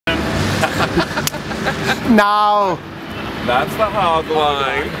Now. That's the hog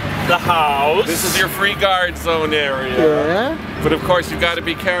line. The house. This is your free guard zone area. Yeah. But of course you've got to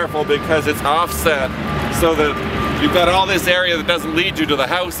be careful because it's offset so that you've got all this area that doesn't lead you to the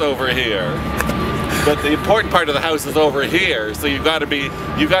house over here. But the important part of the house is over here, so you've got to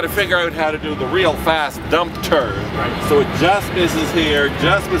figure out how to do the real fast dump turn. So it just misses here,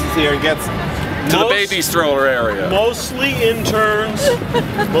 and gets to the baby stroller area. Mostly in turns,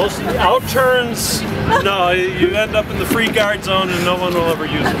 mostly out turns. No, you end up in the free guard zone and no one will ever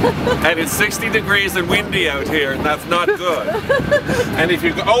use it. And it's 60 degrees and windy out here, and that's not good. And if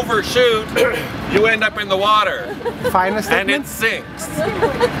you overshoot, you end up in the water. Final And it statement? sinks.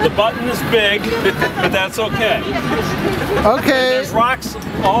 The button is big, but that's okay. Okay. There's rocks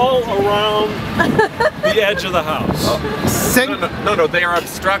all around the edge of the house. No, they are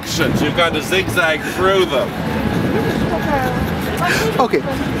obstructions. You've got to zigzag through them. Okay.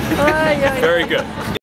 Very good.